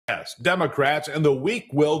Democrats and the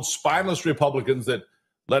weak-willed, spineless Republicans that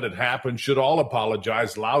let it happen should all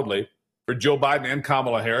apologize loudly for Joe Biden and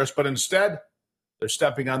Kamala Harris, but instead, they're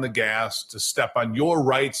stepping on the gas to step on your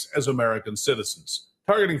rights as American citizens,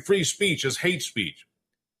 targeting free speech as hate speech,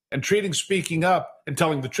 and treating speaking up and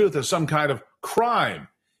telling the truth as some kind of crime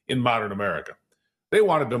in modern America. They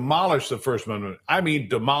want to demolish the First Amendment. I mean,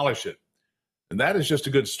 demolish it. And that is just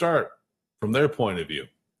a good start from their point of view.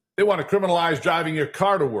 They want to criminalize driving your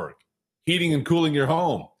car to work, heating and cooling your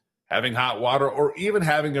home, having hot water, or even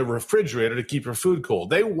having a refrigerator to keep your food cold.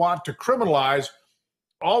 They want to criminalize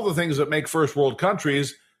all the things that make first world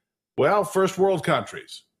countries, well, first world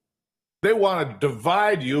countries. They want to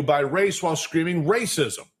divide you by race while screaming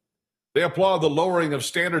racism. They applaud the lowering of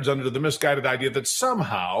standards under the misguided idea that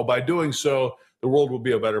somehow, by doing so, the world will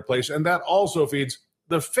be a better place. And that also feeds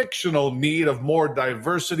the fictional need of more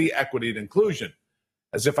diversity, equity, and inclusion,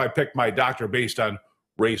 as if I picked my doctor based on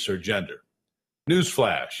race or gender.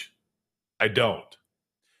 Newsflash, I don't.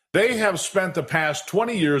 They have spent the past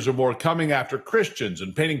 20 years or more coming after Christians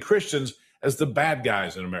and painting Christians as the bad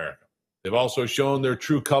guys in America. They've also shown their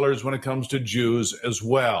true colors when it comes to Jews as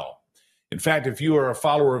well. In fact, if you are a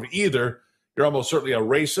follower of either, you're almost certainly a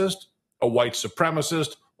racist, a white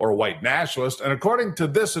supremacist, or a white nationalist. And according to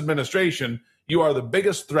this administration, you are the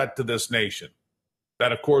biggest threat to this nation.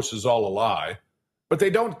 That, of course, is all a lie. But they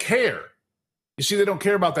don't care. You see, they don't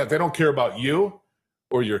care about that. They don't care about you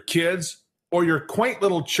or your kids or your quaint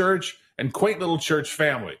little church and quaint little church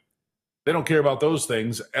family. They don't care about those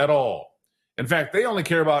things at all. In fact, they only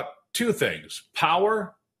care about two things: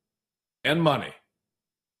 power and money.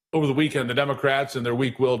 Over the weekend, the Democrats and their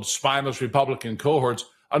weak-willed, spineless Republican cohorts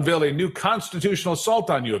unveiled a new constitutional assault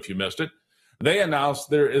on you if you missed it. They announced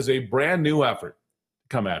there is a brand new effort to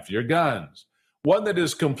come after your guns, one that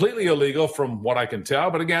is completely illegal from what I can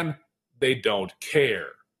tell, but again, they don't care.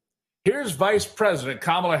 Here's Vice President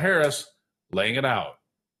Kamala Harris laying it out.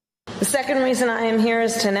 The second reason I am here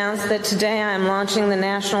is to announce that today I am launching the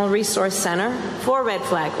National Resource Center for Red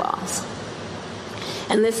Flag Laws.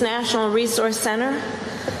 And this National Resource Center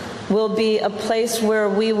will be a place where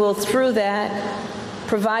we will, through that,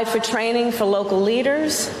 provide for training for local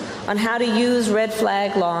leaders on how to use red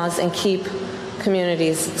flag laws and keep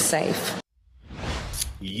communities safe.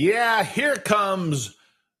 Yeah, here comes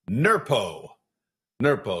NRPO.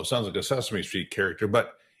 NRPO sounds like a Sesame Street character,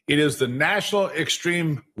 but it is the National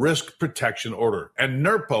Extreme Risk Protection Order. And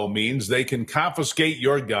NRPO means they can confiscate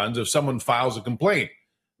your guns if someone files a complaint.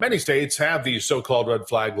 Many states have these so-called red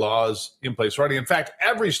flag laws in place already. In fact,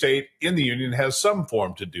 every state in the union has some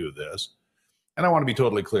form to do this. And I want to be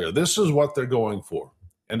totally clear. This is what they're going for.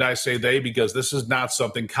 And I say they because this is not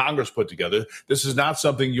something Congress put together. This is not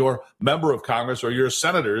something your member of Congress or your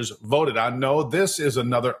senators voted on. No, this is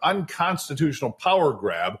another unconstitutional power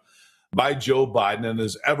grab by Joe Biden and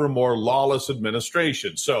his ever more lawless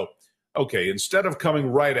administration. So, okay, instead of coming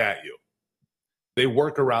right at you, they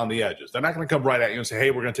work around the edges. They're not going to come right at you and say,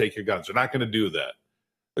 hey, we're going to take your guns. They're not going to do that.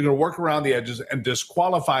 They're going to work around the edges and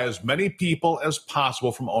disqualify as many people as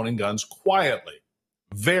possible from owning guns quietly,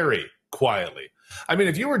 very quietly. I mean,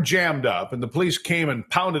 if you were jammed up and the police came and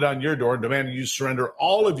pounded on your door and demanded you surrender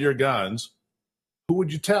all of your guns, who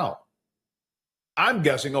would you tell? I'm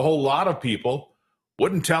guessing a whole lot of people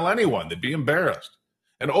wouldn't tell anyone. They'd be embarrassed.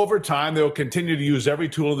 And over time, they'll continue to use every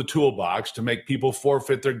tool in the toolbox to make people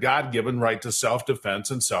forfeit their God-given right to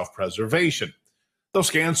self-defense and self-preservation. They'll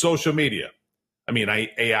scan social media.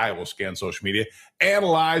 AI will scan social media,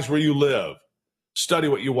 analyze where you live, study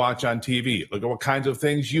what you watch on TV, look at what kinds of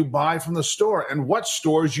things you buy from the store, and what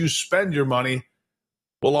stores you spend your money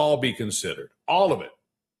will all be considered. All of it.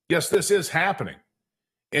 Yes, this is happening.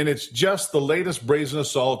 And it's just the latest brazen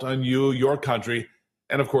assault on you, your country,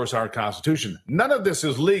 and of course our Constitution. None of this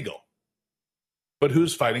is legal. But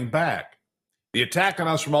who's fighting back? The attack on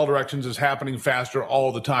us from all directions is happening faster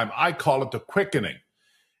all the time. I call it the quickening.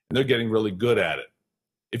 And they're getting really good at it.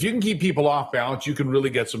 If you can keep people off balance, you can really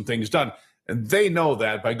get some things done. And they know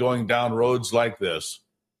that by going down roads like this.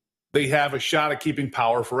 They have a shot at keeping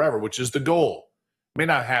power forever, which is the goal. It may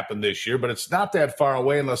not happen this year, but it's not that far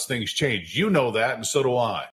away unless things change. You know that, and so do I.